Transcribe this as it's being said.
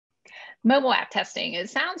Mobile app testing.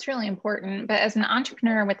 It sounds really important, but as an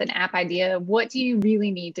entrepreneur with an app idea, what do you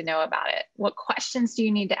really need to know about it? What questions do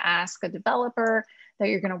you need to ask a developer that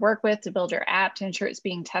you're going to work with to build your app to ensure it's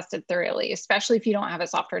being tested thoroughly, especially if you don't have a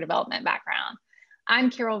software development background?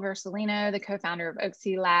 I'm Carol Vercellino, the co-founder of Oak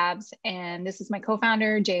City Labs, and this is my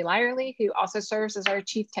co-founder, Jay Lyerly, who also serves as our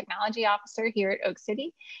Chief Technology Officer here at Oak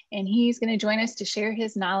City, and he's going to join us to share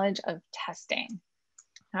his knowledge of testing.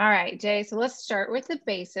 All right, Jay, so let's start with the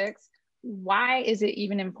basics. Why is it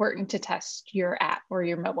even important to test your app or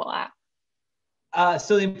your mobile app?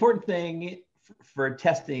 So the important thing for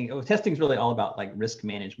testing is really all about like risk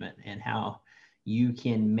management and how you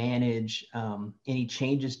can manage any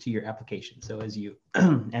changes to your application. So as you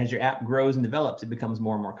as your app grows and develops, it becomes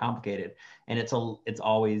more and more complicated. And it's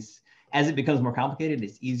always, as it becomes more complicated,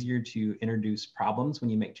 it's easier to introduce problems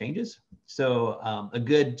when you make changes. So a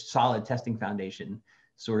good solid testing foundation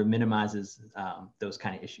sort of minimizes those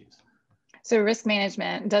kind of issues. So risk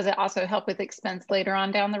management, does it also help with expense later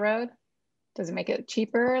on down the road? Does it make it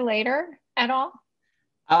cheaper later at all?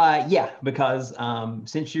 Yeah, because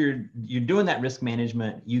since you're doing that risk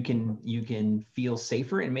management, you can feel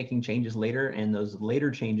safer in making changes later, and those later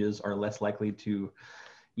changes are less likely to,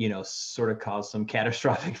 sort of cause some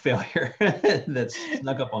catastrophic failure that's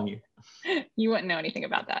snuck up on you. You wouldn't know anything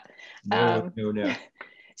about that. No.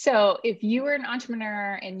 So if you were an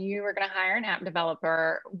entrepreneur and you were going to hire an app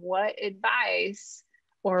developer, what advice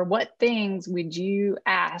or what things would you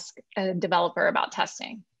ask a developer about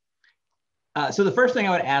testing? So the first thing I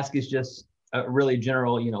would ask is just really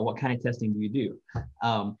general, what kind of testing do you do?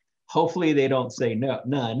 Hopefully they don't say no,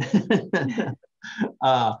 none.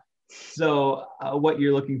 So what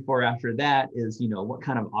you're looking for after that is, what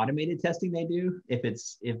kind of automated testing they do.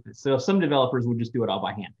 So some developers will just do it all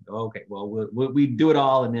by hand. Go, okay, well, we do it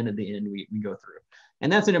all, and then at the end we go through. And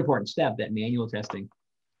that's an important step, that manual testing.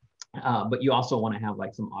 But you also want to have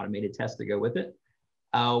like some automated tests to go with it.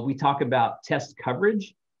 We talk about test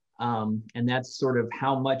coverage, and that's sort of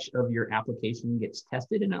how much of your application gets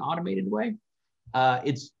tested in an automated way.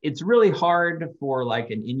 It's really hard for like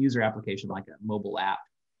an end user application, like a mobile app,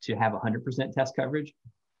 to have 100% test coverage,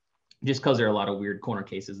 just because there are a lot of weird corner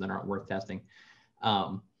cases that aren't worth testing.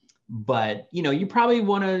 But you probably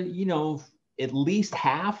want to, at least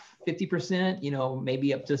half, 50%,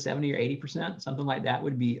 maybe up to 70 or 80%, something like that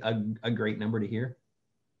would be a great number to hear.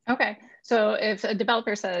 Okay. So if a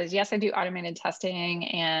developer says, yes, I do automated testing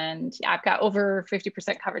and I've got over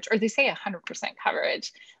 50% coverage, or they say 100%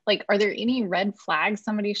 coverage, like, are there any red flags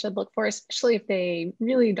somebody should look for, especially if they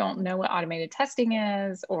really don't know what automated testing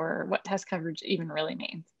is or what test coverage even really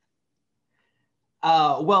means?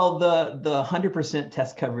 Well, the 100%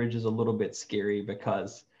 test coverage is a little bit scary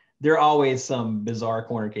because there are always some bizarre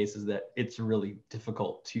corner cases that it's really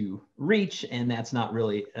difficult to reach, and that's not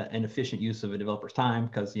really an efficient use of a developer's time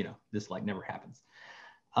because this like never happens.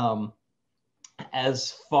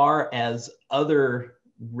 As far as other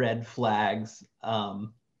red flags,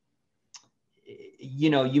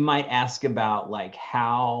 you might ask about like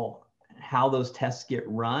how those tests get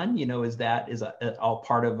run. Is it all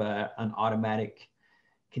part of an automatic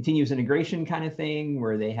continuous integration kind of thing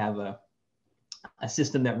where they have a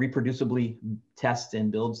system that reproducibly tests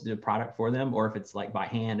and builds the product for them, or if it's like by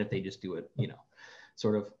hand, if they just do it,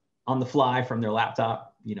 sort of on the fly from their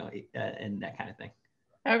laptop, and that kind of thing.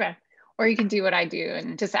 Okay. Or you can do what I do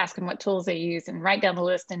and just ask them what tools they use and write down the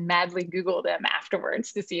list and madly Google them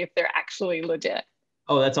afterwards to see if they're actually legit.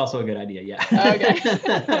 Oh, that's also a good idea. Yeah.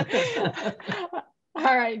 Okay.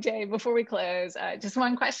 All right, Jay, before we close, just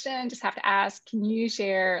one question, just have to ask, can you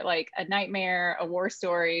share like a nightmare, a war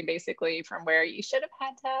story, basically from where you should have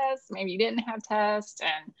had tests, maybe you didn't have tests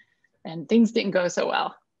and things didn't go so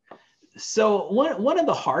well? So one of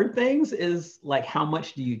the hard things is like, how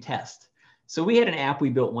much do you test? So we had an app we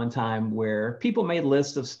built one time where people made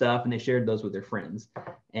lists of stuff and they shared those with their friends,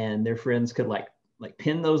 and their friends could like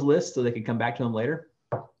pin those lists so they could come back to them later.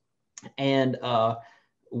 And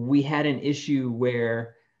we had an issue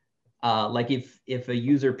where like if a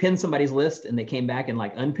user pinned somebody's list and they came back and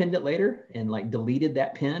like unpinned it later and like deleted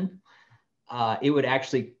that pin, it would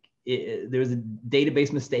actually, there was a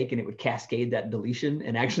database mistake and it would cascade that deletion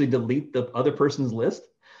and actually delete the other person's list,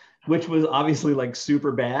 which was obviously like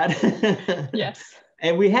super bad. Yes.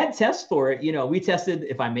 And we had tests for it. We tested,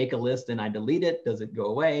 if I make a list and I delete it, does it go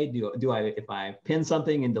away? If I pin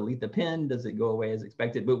something and delete the pin, does it go away as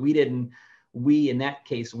expected? But we in that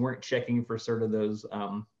case weren't checking for sort of those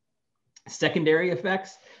secondary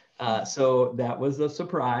effects. So that was a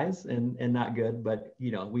surprise and not good. But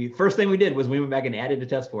first thing we did was we went back and added a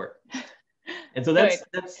test for it. And so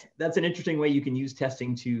that's an interesting way you can use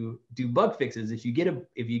testing to do bug fixes. If you get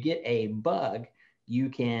a bug, you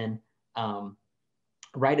can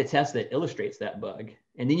write a test that illustrates that bug,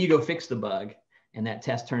 and then you go fix the bug, and that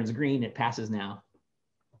test turns green, it passes now.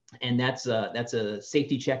 And that's a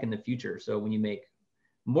safety check in the future. So when you make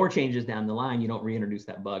more changes down the line, you don't reintroduce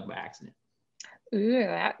that bug by accident. Ooh,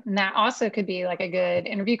 that also could be like a good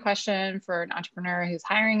interview question for an entrepreneur who's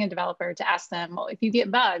hiring a developer to ask them, well, if you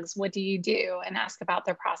get bugs, what do you do? And ask about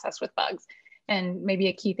their process with bugs. And maybe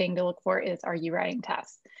a key thing to look for is, are you writing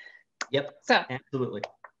tests? Yep, so absolutely.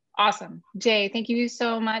 Awesome. Jay, thank you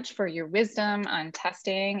so much for your wisdom on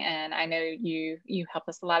testing. And I know you help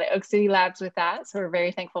us a lot at Oak City Labs with that. So we're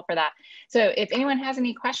very thankful for that. So if anyone has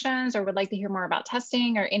any questions or would like to hear more about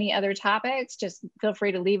testing or any other topics, just feel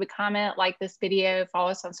free to leave a comment, like this video,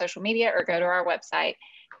 follow us on social media, or go to our website.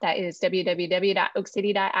 That is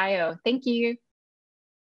www.oakcity.io. Thank you.